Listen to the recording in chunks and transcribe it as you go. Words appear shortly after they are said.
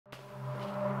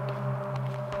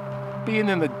being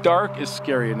in the dark is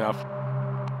scary enough.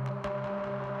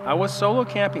 I was solo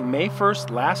camping May 1st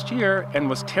last year and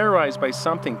was terrorized by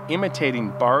something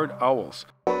imitating barred owls.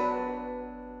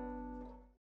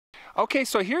 Okay,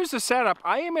 so here's the setup.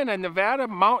 I am in a Nevada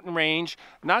mountain range,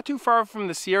 not too far from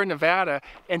the Sierra Nevada,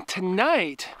 and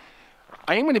tonight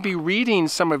I am going to be reading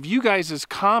some of you guys'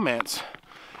 comments,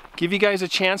 give you guys a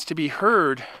chance to be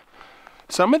heard.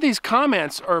 Some of these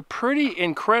comments are pretty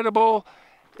incredible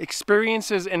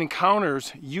experiences and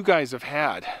encounters you guys have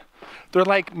had. They're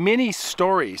like mini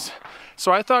stories.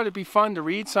 So I thought it'd be fun to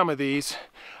read some of these.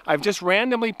 I've just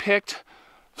randomly picked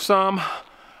some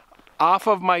off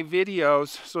of my videos.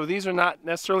 So these are not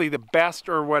necessarily the best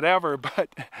or whatever, but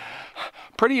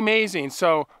pretty amazing.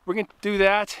 So we're gonna do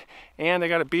that. And I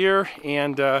got a beer,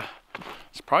 and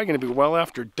it's probably gonna be well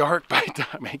after dark by the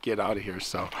time I get out of here.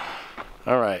 So,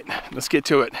 all right, let's get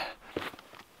to it.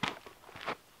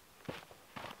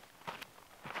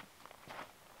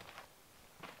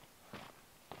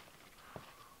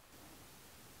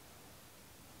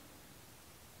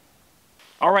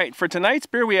 All right, for tonight's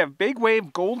beer, we have Big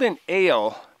Wave Golden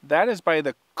Ale. That is by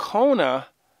the Kona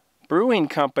Brewing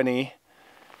Company.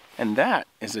 And that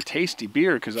is a tasty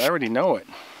beer because I already know it.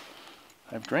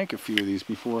 I've drank a few of these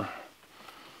before.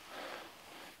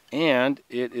 And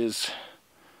it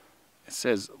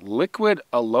says Liquid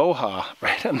Aloha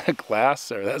right on the glass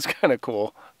there. That's kind of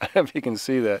cool. I don't know if you can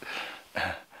see that.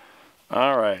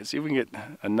 All right, see if we can get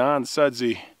a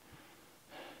non-sudsy.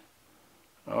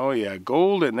 Oh yeah,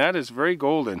 golden. That is very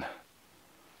golden.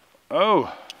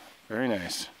 Oh, very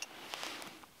nice.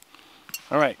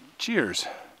 All right, cheers.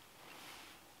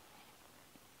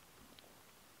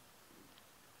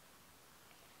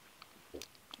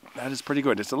 That is pretty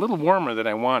good. It's a little warmer than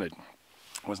I wanted.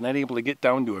 I was not able to get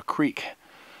down to a creek.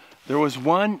 There was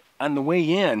one on the way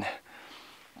in.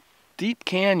 Deep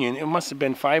canyon. It must have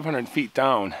been 500 feet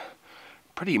down.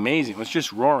 Pretty amazing. It was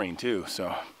just roaring too,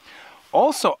 so.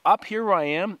 Also, up here where I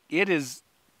am, it is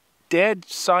dead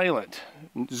silent.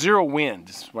 Zero wind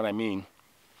is what I mean.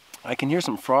 I can hear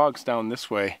some frogs down this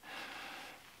way.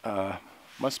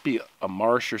 Must be a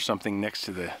marsh or something next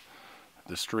to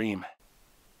the stream.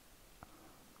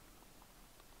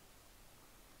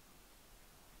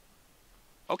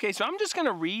 Okay, so I'm just going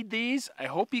to read these. I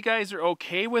hope you guys are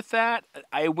okay with that.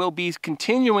 I will be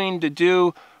continuing to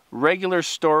do regular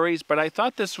stories, but I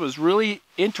thought this was really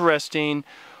interesting.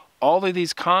 All of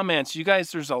these comments, you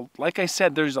guys, like I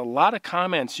said, there's a lot of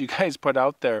comments you guys put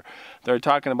out there that are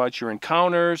talking about your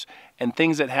encounters and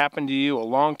things that happened to you a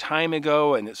long time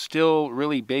ago, and it's still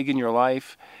really big in your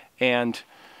life. And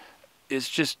it's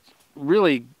just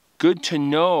really good to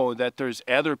know that there's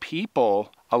other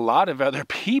people, a lot of other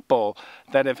people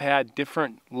that have had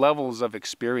different levels of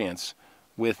experience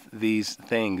with these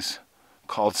things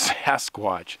called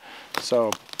Sasquatch.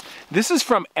 So this is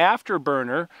from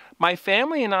Afterburner. My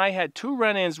family and I had 2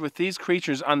 run-ins with these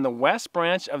creatures on the west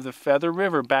branch of the Feather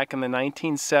River back in the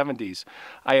 1970s.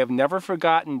 I have never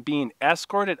forgotten being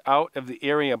escorted out of the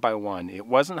area by one. It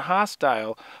wasn't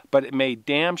hostile, but it made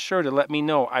damn sure to let me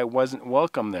know I wasn't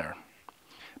welcome there.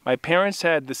 My parents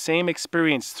had the same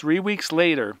experience 3 weeks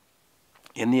later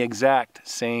in the exact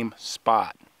same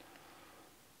spot.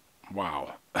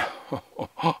 Wow.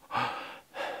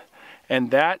 And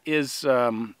that is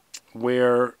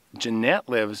where Jeanette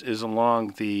lives, is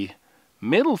along the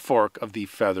middle fork of the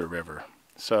Feather River.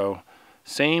 So,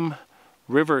 same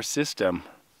river system.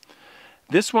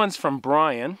 This one's from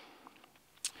Brian.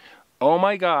 Oh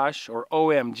my gosh, or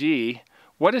OMG,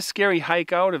 what a scary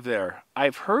hike out of there.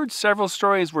 I've heard several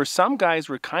stories where some guys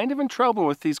were kind of in trouble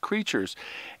with these creatures,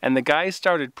 and the guys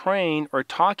started praying or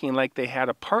talking like they had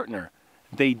a partner.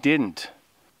 They didn't.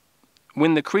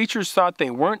 When the creatures thought they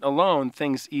weren't alone,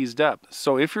 things eased up.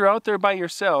 So if you're out there by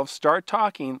yourself, start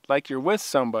talking like you're with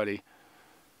somebody.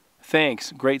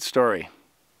 Thanks, great story.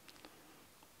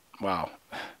 Wow.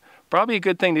 Probably a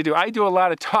good thing to do. I do a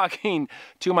lot of talking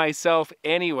to myself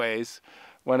anyways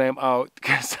when I'm out,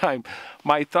 because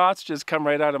my thoughts just come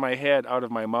right out of my head, out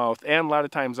of my mouth. And a lot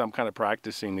of times I'm kind of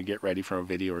practicing to get ready for a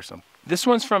video or something. This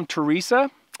one's from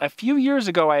Teresa. A few years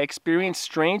ago, I experienced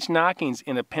strange knockings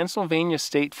in a Pennsylvania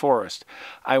state forest.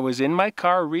 I was in my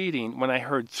car reading when I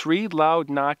heard 3 loud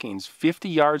knockings 50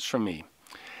 yards from me.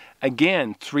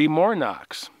 Again, 3 more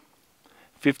knocks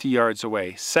 50 yards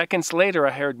away. Seconds later,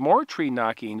 I heard more tree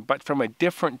knocking, but from a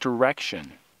different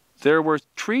direction. There were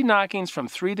tree knockings from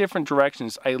 3 different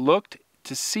directions. I looked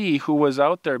to see who was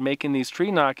out there making these tree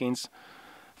knockings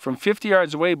from 50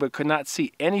 yards away, but could not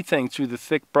see anything through the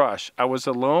thick brush. I was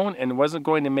alone and wasn't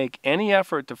going to make any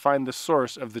effort to find the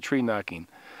source of the tree knocking.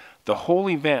 The whole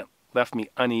event left me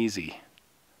uneasy.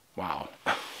 Wow.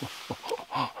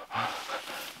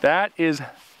 That is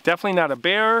definitely not a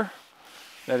bear.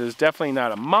 That is definitely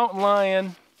not a mountain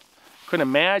lion. Couldn't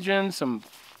imagine some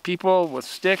people with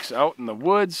sticks out in the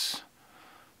woods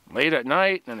late at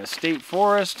night in a state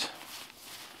forest.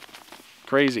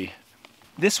 Crazy.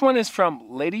 This one is from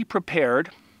Lady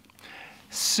Prepared.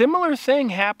 Similar thing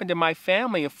happened to my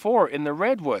family of 4 in the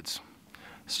redwoods.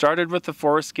 Started with the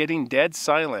forest getting dead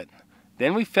silent.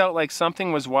 Then we felt like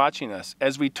something was watching us.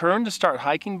 As we turned to start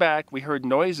hiking back, we heard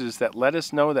noises that let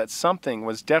us know that something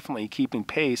was definitely keeping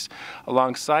pace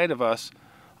alongside of us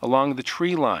along the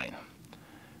tree line.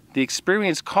 The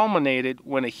experience culminated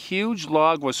when a huge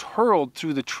log was hurled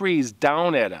through the trees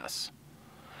down at us.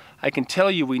 I can tell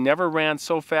you we never ran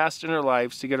so fast in our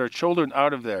lives to get our children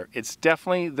out of there. It's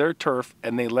definitely their turf,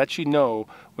 and they let you know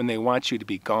when they want you to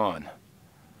be gone.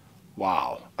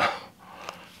 Wow.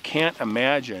 Can't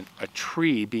imagine a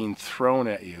tree being thrown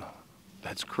at you.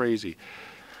 That's crazy.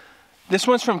 This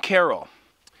one's from Carol.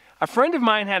 A friend of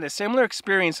mine had a similar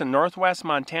experience in northwest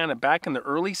Montana back in the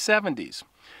early 70s.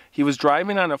 He was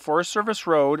driving on a Forest Service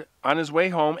road on his way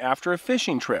home after a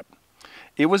fishing trip.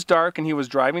 It was dark and he was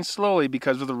driving slowly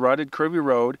because of the rutted, curvy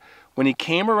road when he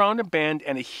came around a bend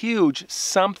and a huge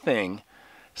something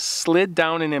slid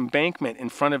down an embankment in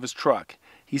front of his truck.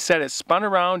 He said it spun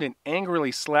around and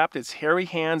angrily slapped its hairy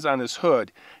hands on his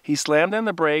hood. He slammed on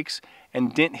the brakes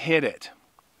and didn't hit it.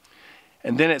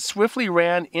 And then it swiftly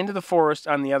ran into the forest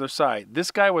on the other side.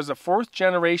 This guy was a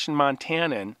 4th-generation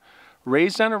Montanan,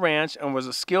 raised on a ranch, and was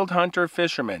a skilled hunter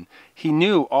fisherman. He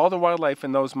knew all the wildlife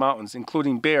in those mountains,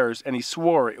 including bears, and he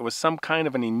swore it was some kind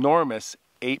of an enormous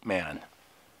ape man.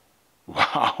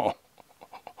 Wow.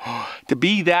 To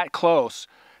be that close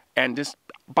and just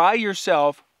by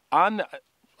yourself on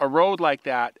a road like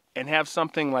that and have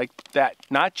something like that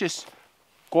not just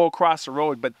go across the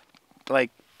road, but like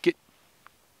get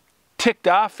ticked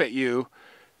off at you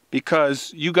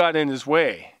because you got in his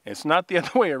way. It's not the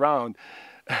other way around.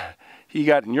 He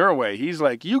got in your way. He's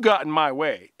like, you got in my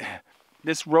way.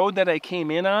 This road that I came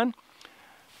in on,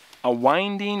 a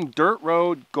winding dirt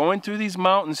road going through these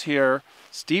mountains here,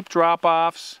 steep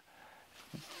drop-offs,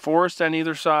 forest on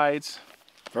either sides.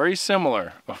 Very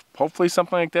similar. Hopefully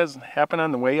something like that doesn't happen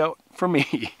on the way out for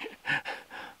me.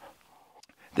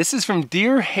 This is from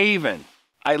Deer Haven.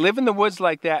 I live in the woods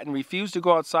like that and refuse to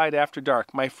go outside after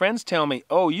dark. My friends tell me,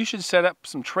 oh, you should set up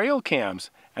some trail cams.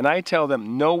 And I tell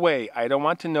them, no way. I don't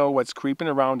want to know what's creeping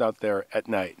around out there at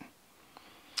night.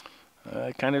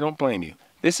 I kind of don't blame you.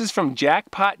 This is from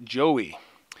Jackpot Joey.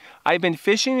 I've been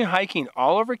fishing and hiking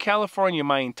all over California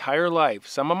my entire life.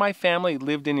 Some of my family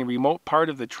lived in a remote part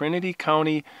of the Trinity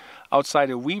County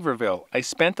outside of Weaverville. I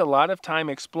spent a lot of time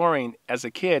exploring as a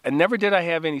kid, and never did I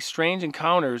have any strange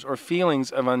encounters or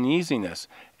feelings of uneasiness.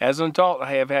 As an adult,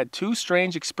 I have had 2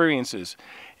 strange experiences.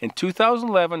 In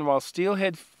 2011, while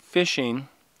steelhead fishing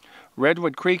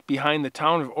Redwood Creek behind the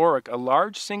town of Orick, a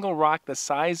large single rock the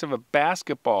size of a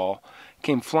basketball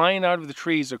came flying out of the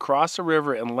trees across the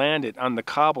river and landed on the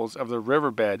cobbles of the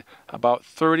riverbed about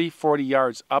 30-40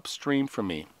 yards upstream from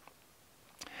me.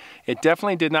 It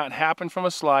definitely did not happen from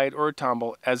a slide or a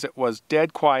tumble, as it was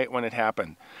dead quiet when it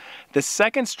happened. The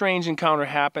second strange encounter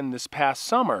happened this past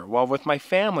summer while with my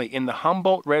family in the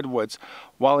Humboldt Redwoods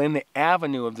while in the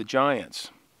Avenue of the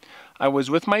Giants. I was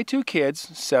with my 2 kids,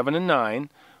 7 and 9,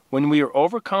 when we were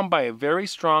overcome by a very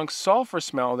strong sulfur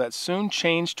smell that soon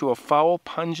changed to a foul,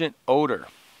 pungent odor.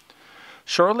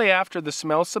 Shortly after the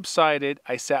smell subsided,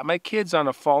 I sat my kids on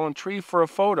a fallen tree for a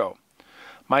photo.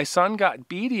 My son got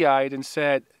beady-eyed and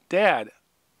said, Dad,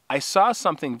 I saw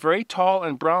something very tall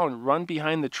and brown run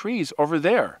behind the trees over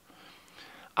there.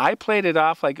 I played it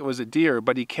off like it was a deer,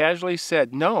 but he casually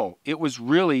said, no, it was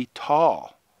really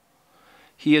tall.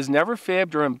 He has never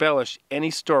fibbed or embellished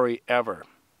any story ever.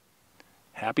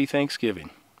 Happy Thanksgiving.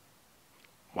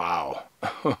 Wow.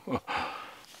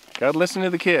 Gotta listen to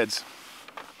the kids.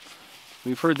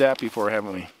 We've heard that before,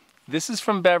 haven't we? This is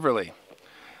from Beverly.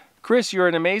 Chris, you're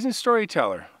an amazing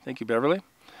storyteller. Thank you, Beverly.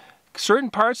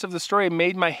 Certain parts of the story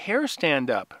made my hair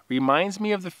stand up. Reminds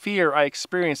me of the fear I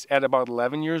experienced at about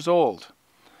 11 years old.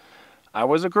 I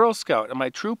was a Girl Scout, and my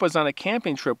troop was on a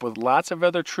camping trip with lots of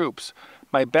other troops.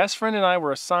 My best friend and I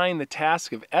were assigned the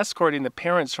task of escorting the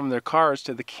parents from their cars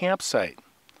to the campsite.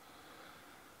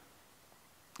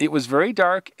 It was very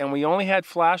dark, and we only had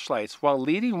flashlights. While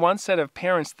leading one set of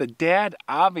parents, the dad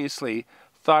obviously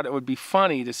thought it would be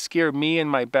funny to scare me and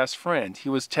my best friend. He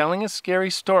was telling a scary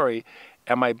story,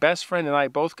 and my best friend and I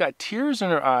both got tears in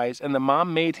our eyes, and the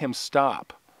mom made him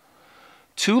stop.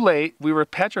 Too late, we were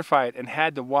petrified and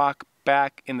had to walk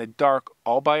back in the dark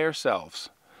all by ourselves.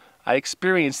 I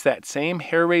experienced that same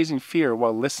hair-raising fear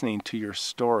while listening to your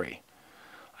story.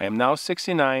 I am now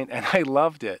 69 and I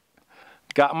loved it.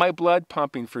 Got my blood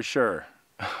pumping for sure.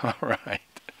 All right.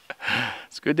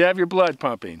 It's good to have your blood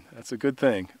pumping. That's a good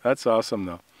thing. That's awesome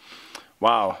though.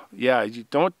 Wow. Yeah, you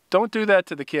don't do that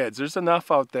to the kids. There's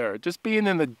enough out there. Just being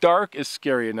in the dark is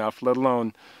scary enough, let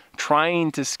alone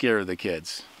trying to scare the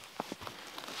kids.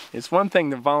 It's one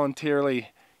thing to voluntarily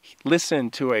listen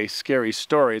to a scary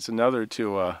story. It's another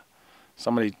to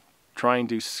somebody trying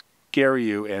to scare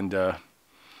you and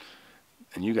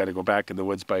you got to go back in the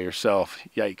woods by yourself.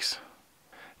 Yikes.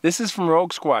 This is from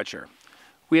Rogue Squatcher.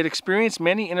 We had experienced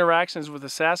many interactions with the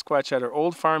Sasquatch at our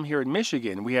old farm here in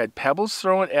Michigan. We had pebbles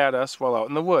thrown at us while out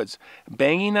in the woods,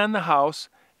 banging on the house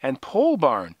and pole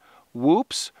barn,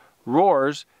 whoops,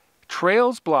 roars,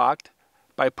 trails blocked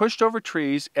by pushed over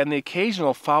trees, and the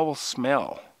occasional foul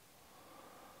smell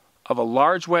of a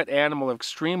large wet animal of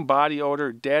extreme body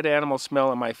odor, dead animal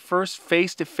smell, and my first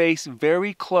face-to-face,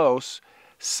 very close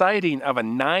sighting of a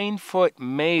 9-foot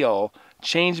male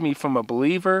changed me from a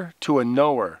believer to a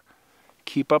knower.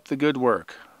 Keep up the good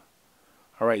work.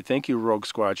 All right, thank you, Rogue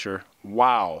Squatcher.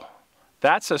 Wow,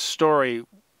 that's a story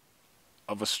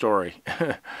of a story.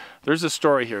 There's a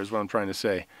story here is what I'm trying to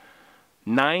say.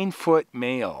 9-foot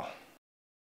male.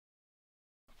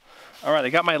 All right, I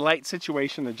got my light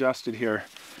situation adjusted here.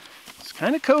 It's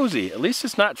kind of cozy. At least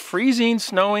it's not freezing,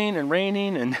 snowing, and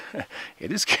raining, and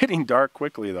it is getting dark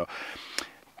quickly, though.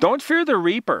 Don't fear the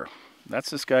Reaper. That's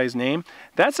this guy's name.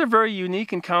 That's a very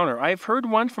unique encounter. I've heard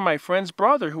one from my friend's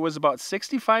brother who was about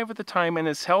 65 at the time and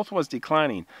his health was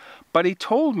declining. But he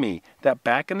told me that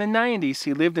back in the 90s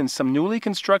he lived in some newly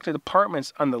constructed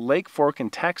apartments on the Lake Fork in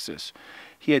Texas.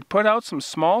 He had put out some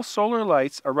small solar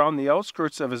lights around the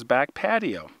outskirts of his back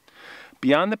patio.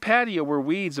 Beyond the patio were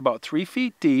weeds about 3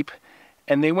 feet deep,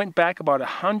 and they went back about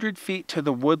 100 feet to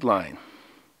the wood line.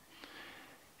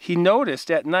 He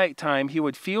noticed at night time he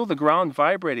would feel the ground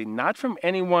vibrating, not from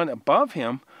anyone above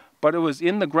him, but it was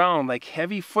in the ground like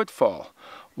heavy footfall.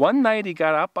 One night he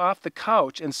got up off the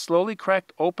couch and slowly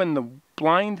cracked open the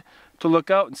blind to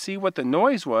look out and see what the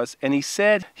noise was, and he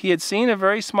said he had seen a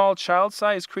very small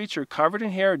child-sized creature covered in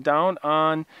hair down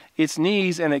on its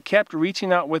knees, and it kept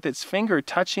reaching out with its finger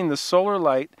touching the solar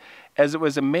light as it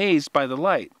was amazed by the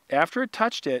light. After it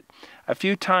touched it a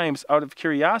few times out of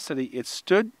curiosity, it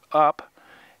stood up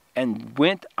and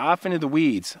went off into the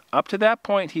weeds. Up to that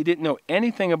point, he didn't know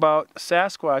anything about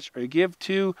Sasquatch or give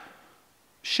two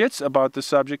shits about the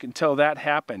subject until that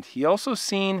happened. He also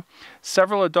seen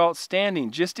several adults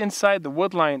standing just inside the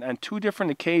wood line on 2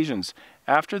 different occasions.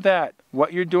 After that,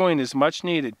 what you're doing is much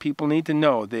needed. People need to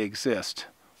know they exist.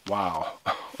 Wow.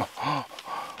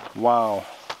 Wow.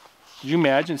 Could you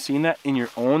imagine seeing that in your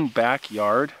own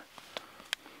backyard?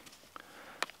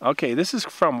 Okay, this is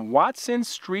from Watson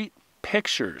Street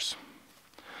Pictures.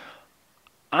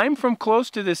 I'm from close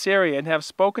to this area and have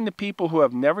spoken to people who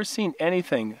have never seen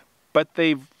anything, but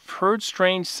they've heard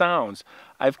strange sounds.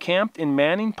 I've camped in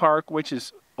Manning Park, which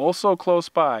is also close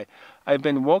by. I've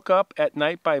been woke up at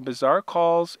night by bizarre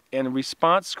calls and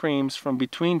response screams from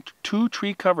between 2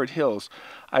 tree-covered hills.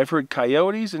 I've heard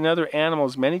coyotes and other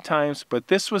animals many times, but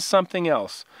this was something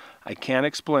else. I can't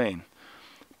explain.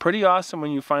 Pretty awesome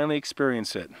when you finally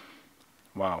experience it.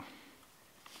 Wow.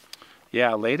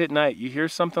 Yeah, late at night, you hear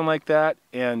something like that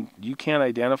and you can't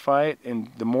identify it, and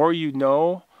the more you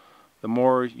know, the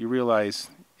more you realize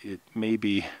it may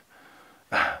be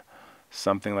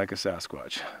something like a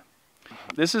Sasquatch.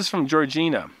 This is from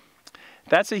Georgina.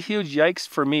 That's a huge yikes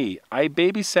for me. I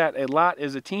babysat a lot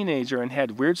as a teenager and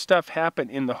had weird stuff happen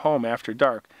in the home after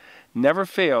dark. Never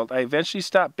failed. I eventually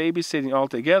stopped babysitting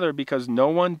altogether because no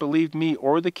one believed me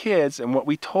or the kids and what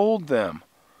we told them.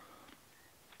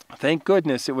 Thank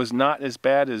goodness it was not as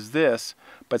bad as this,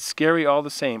 but scary all the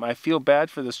same. I feel bad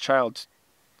for this child,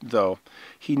 though.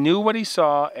 He knew what he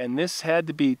saw, and this had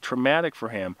to be traumatic for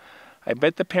him. I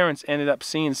bet the parents ended up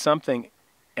seeing something,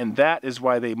 and that is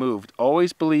why they moved.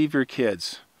 Always believe your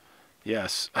kids.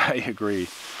 Yes, I agree.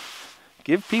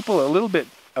 Give people a little bit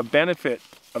of benefit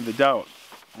of the doubt.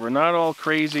 We're not all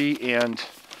crazy and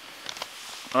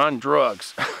on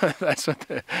drugs. That's what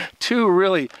the 2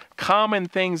 really common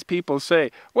things people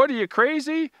say. What, are you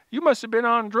crazy? You must have been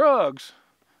on drugs.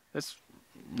 That's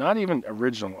not even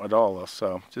original at all,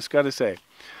 so just got to say.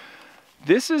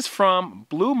 This is from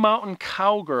Blue Mountain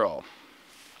Cowgirl.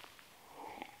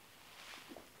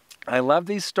 I love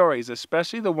these stories,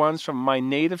 especially the ones from my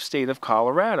native state of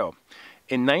Colorado.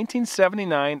 In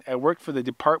 1979, I worked for the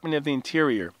Department of the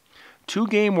Interior. 2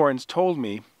 game wardens told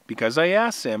me, because I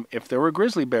asked them if there were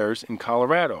grizzly bears in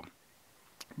Colorado,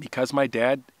 because my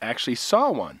dad actually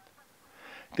saw one.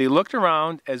 They looked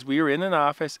around as we were in an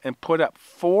office and put up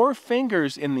 4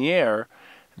 fingers in the air,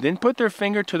 then put their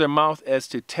finger to their mouth as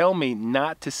to tell me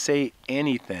not to say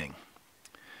anything.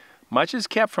 Much is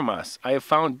kept from us. I have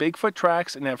found Bigfoot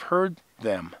tracks and have heard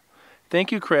them.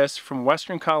 Thank you, Chris, from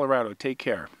Western Colorado. Take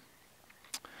care.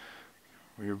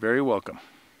 You're very welcome.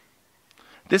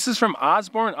 This is from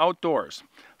Osborne Outdoors.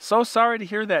 So sorry to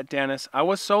hear that, Dennis. I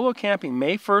was solo camping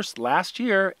May 1st last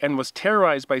year and was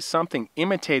terrorized by something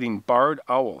imitating barred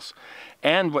owls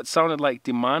and what sounded like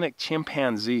demonic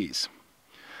chimpanzees.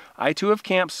 I too have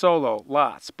camped solo,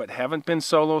 lots, but haven't been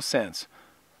solo since.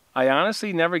 I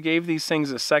honestly never gave these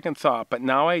things a second thought, but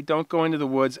now I don't go into the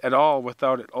woods at all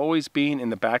without it always being in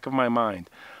the back of my mind.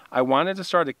 I wanted to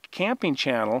start a camping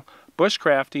channel,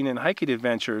 bushcrafting and hiking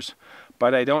adventures,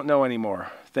 but I don't know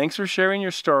anymore. Thanks for sharing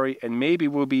your story, and maybe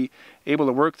we'll be able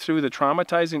to work through the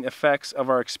traumatizing effects of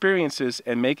our experiences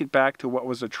and make it back to what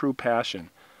was a true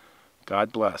passion.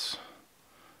 God bless.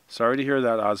 Sorry to hear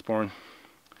that, Osborne.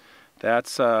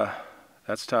 That's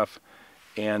tough.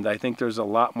 And I think there's a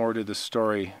lot more to the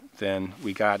story than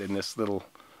we got in this little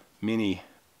mini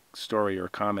story or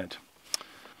comment.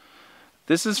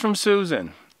 This is from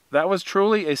Susan. That was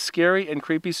truly a scary and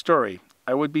creepy story.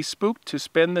 I would be spooked to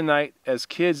spend the night as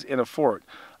kids in a fort.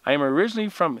 I am originally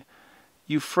from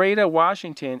Ephrata,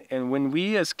 Washington, and when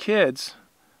we as kids,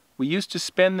 we used to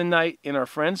spend the night in our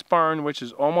friend's barn, which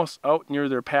is almost out near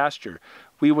their pasture.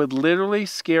 We would literally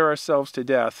scare ourselves to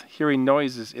death hearing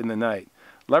noises in the night.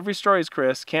 Love your stories,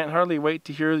 Chris. Can't hardly wait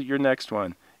to hear your next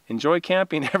one. Enjoy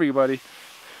camping, everybody.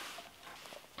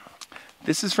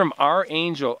 This is from R.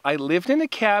 Angel. I lived in a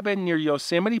cabin near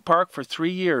Yosemite Park for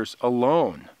 3 years,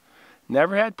 alone.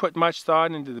 Never had put much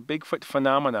thought into the Bigfoot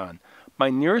phenomenon. My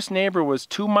nearest neighbor was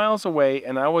 2 miles away,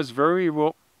 and I was very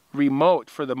remote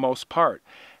for the most part.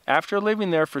 After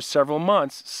living there for several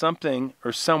months, something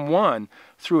or someone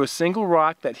threw a single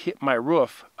rock that hit my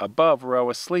roof above where I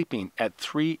was sleeping at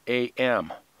 3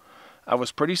 a.m. I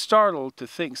was pretty startled to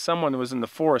think someone was in the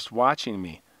forest watching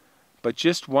me. But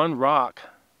just one rock? ?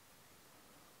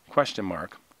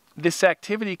 This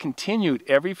activity continued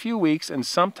every few weeks, and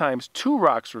sometimes 2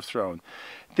 rocks were thrown.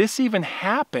 This even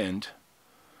happened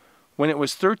when it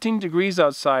was 13 degrees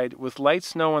outside with light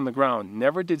snow on the ground.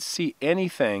 Never did see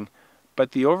anything,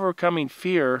 but the overcoming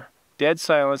fear, dead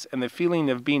silence, and the feeling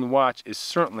of being watched is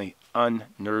certainly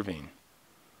unnerving.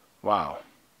 Wow.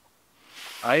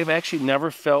 I have actually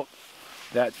never felt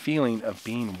that feeling of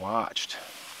being watched.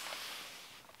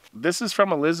 This is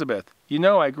from Elizabeth. You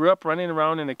know, I grew up running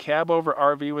around in a cab-over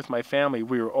RV with my family.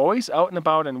 We were always out and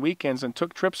about on weekends and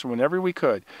took trips whenever we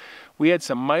could. We had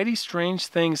some mighty strange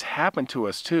things happen to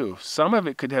us, too. Some of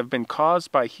it could have been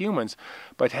caused by humans,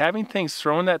 but having things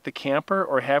thrown at the camper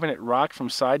or having it rock from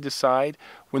side to side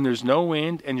when there's no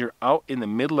wind and you're out in the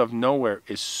middle of nowhere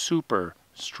is super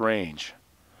strange.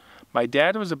 My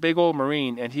dad was a big old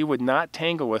Marine, and he would not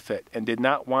tangle with it and did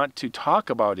not want to talk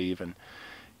about it even.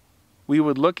 We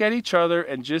would look at each other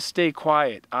and just stay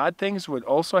quiet. Odd things would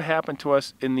also happen to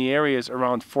us in the areas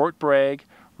around Fort Bragg,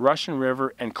 Russian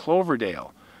River, and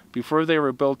Cloverdale before they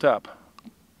were built up.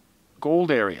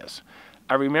 Gold areas.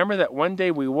 I remember that one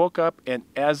day we woke up, and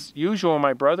as usual,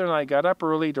 my brother and I got up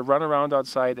early to run around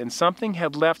outside, and something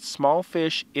had left small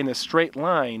fish in a straight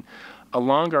line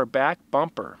along our back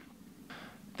bumper.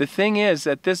 The thing is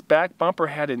that this back bumper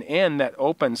had an end that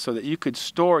opened so that you could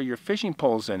store your fishing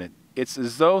poles in it. It's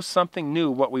as though something knew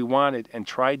what we wanted and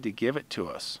tried to give it to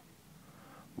us.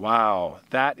 Wow,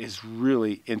 that is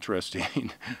really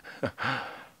interesting.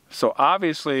 So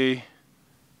obviously,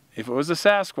 if it was a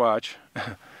Sasquatch,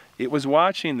 it was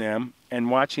watching them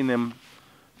and watching them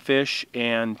fish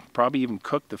and probably even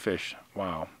cook the fish.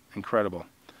 Wow, incredible.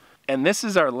 And this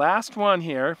is our last one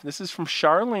here. This is from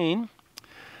Charlene.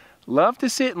 Love to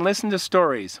sit and listen to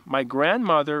stories. My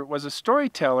grandmother was a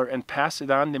storyteller and passed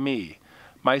it on to me.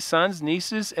 My sons,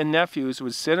 nieces, and nephews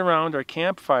would sit around our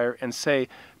campfire and say,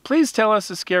 "Please tell us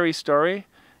a scary story."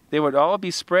 They would all be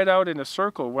spread out in a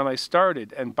circle when I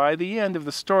started, and by the end of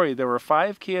the story, there were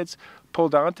 5 kids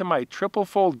pulled onto my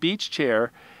triple-fold beach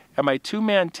chair, and my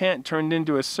 2-man tent turned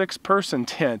into a 6-person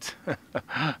tent.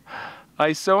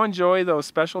 I so enjoy those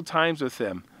special times with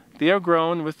them. They are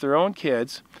grown with their own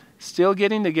kids, still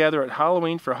getting together at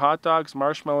Halloween for hot dogs,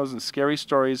 marshmallows, and scary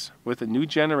stories with a new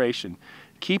generation.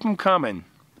 Keep them coming.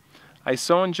 I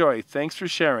so enjoy. Thanks for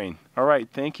sharing. All right,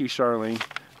 thank you, Charlene.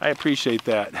 I appreciate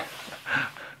that.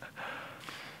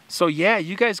 So yeah,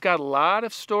 you guys got a lot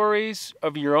of stories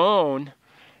of your own,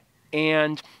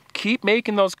 and keep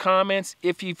making those comments.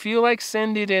 If you feel like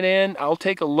sending it in, I'll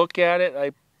take a look at it.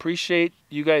 I appreciate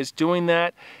you guys doing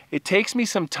that. It takes me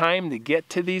some time to get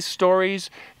to these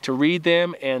stories, to read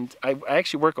them, and I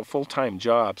actually work a full-time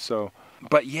job, so.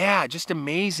 But yeah, just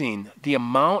amazing, the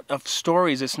amount of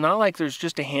stories. It's not like there's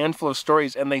just a handful of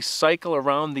stories and they cycle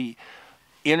around the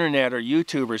internet or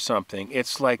YouTube or something.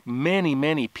 It's like many,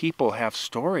 many people have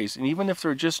stories, and even if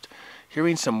they're just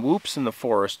hearing some whoops in the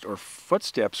forest or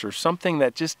footsteps or something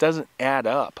that just doesn't add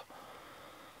up.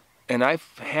 And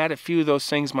I've had a few of those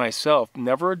things myself.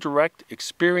 Never a direct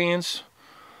experience,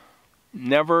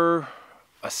 never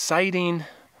a sighting,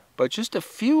 but just a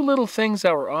few little things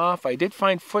that were off. I did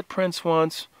find footprints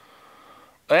once.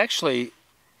 Actually,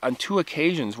 on 2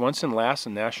 occasions, once in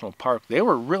Lassen National Park. They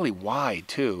were really wide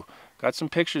too. Got some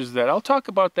pictures of that. I'll talk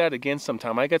about that again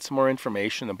sometime. I got some more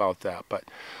information about that. But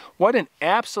what an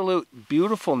absolute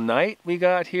beautiful night we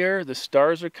got here. The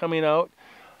stars are coming out.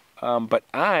 But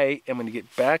I am going to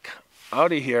get back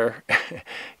out of here,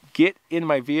 get in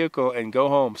my vehicle, and go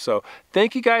home. So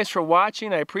thank you guys for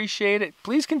watching. I appreciate it.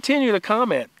 Please continue to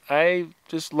comment. I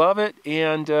just love it,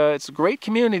 and it's a great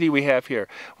community we have here.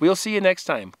 We'll see you next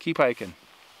time. Keep hiking.